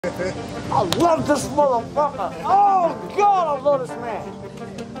I love this motherfucker. Oh God, I love this man.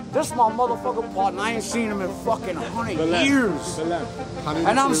 This is my motherfucking partner. I ain't seen him in fucking 100 years.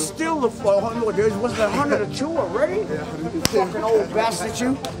 And I'm still the was that 102 already? Yeah, 102. Fucking old bastard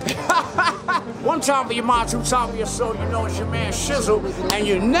you. One time for your mind, two times for your soul. You know it's your man Shizzle, and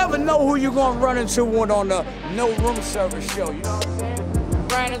you never know who you're gonna run into on the No Room Service show. You know what I'm saying?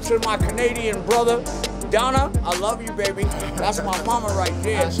 Ran into my Canadian brother. Donna, I love you, baby. That's my mama right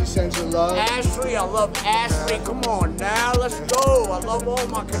there. Ashley sends you love. Ashley, I love Ashley. Come on now, let's go. I love all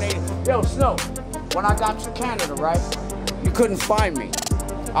my Canadians. Yo, Snow, when I got to Canada, right, you couldn't find me.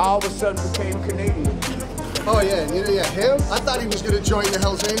 I all of a sudden became Canadian. Oh yeah, yeah, him? I thought he was gonna join the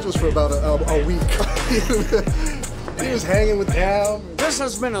Hells Angels for about a week. He was hanging with them. This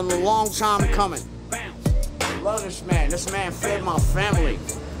has been a long time coming. Love this man. This man fed my family.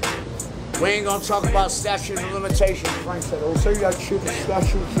 We ain't gonna talk about statute of limitations. Frank said, oh, so you got to shoot the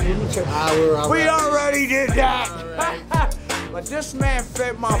statute of limitations. We already did that. Right. But this man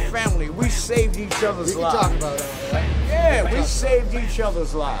fed my family. We saved each other's lives. We can talk about that, right? Yeah, we saved each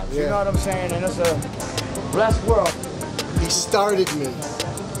other's lives. Yeah. You know what I'm saying? And it's a blessed world. He started me.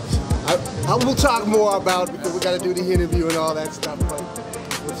 We'll talk more about it because we got to do the interview and all that stuff, but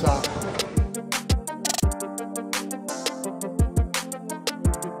we'll talk.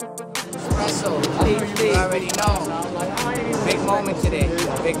 You already know. Big moment today.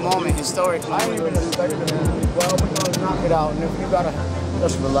 Big moment, historic moment. I ain't even expecting it. Well, we're gonna knock it out, and if you gotta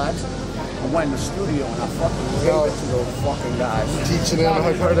just relax. I went in the studio and I fucking gave it to those fucking guys. Teaching him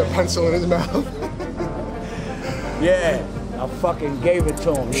how to put a pencil in his mouth. Yeah, I fucking gave it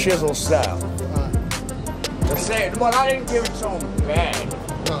to him, Shizzle style. But I didn't give it to him bad.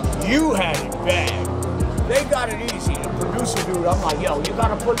 You had it bad. They got it easy. The producer dude, I'm like, yo, you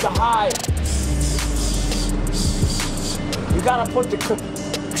gotta put the high. You gotta put the.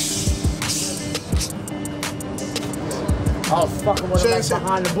 I was fucking with him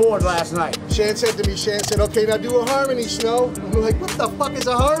behind the board last night. Shan said to me, okay, now do a harmony, Snow. I'm like, what the fuck is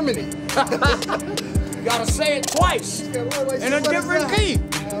a harmony? You gotta say it twice in a different key.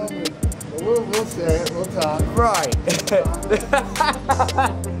 We'll say it, we'll talk. Right.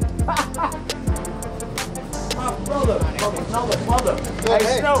 My brother, another mother.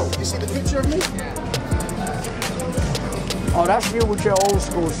 Hey, Snow. You see the picture of me? Oh, that's you with your old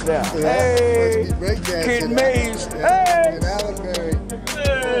school style. Yeah. Hey, Kid Maze. Hey. And Alan Berry.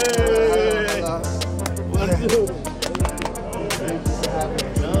 Hey. Nah,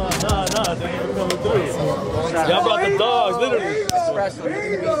 they ain't coming through. Y'all brought the dogs, literally.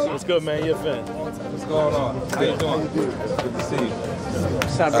 What's good, man? EFN. What's going on? How you doing? Good to see you.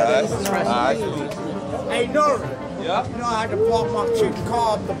 What's up, brother? Hey, NORE. Yeah? You know I had to park my chick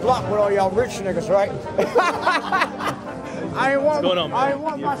car up the block with all y'all rich niggas, right? I ain't want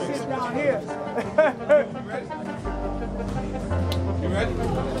my shit down here. You ready?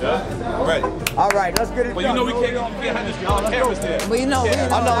 Yeah, I'm ready. All right, let's get it but done. You know we can't have this cameras there. Well, you know, we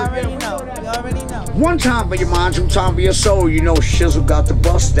already know. One time for your mind, two time for your soul. You know Shizzle got the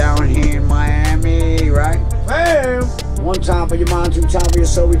bus down here in Miami, right? Bam! One time for your mind, two time for your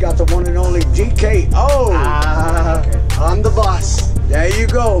soul. We got the one and only DK. On the bus. There you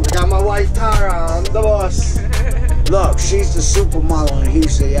go. I got my wife Tara on the bus. Look, she's the supermodel and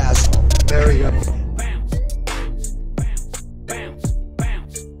he's the asshole. There we go.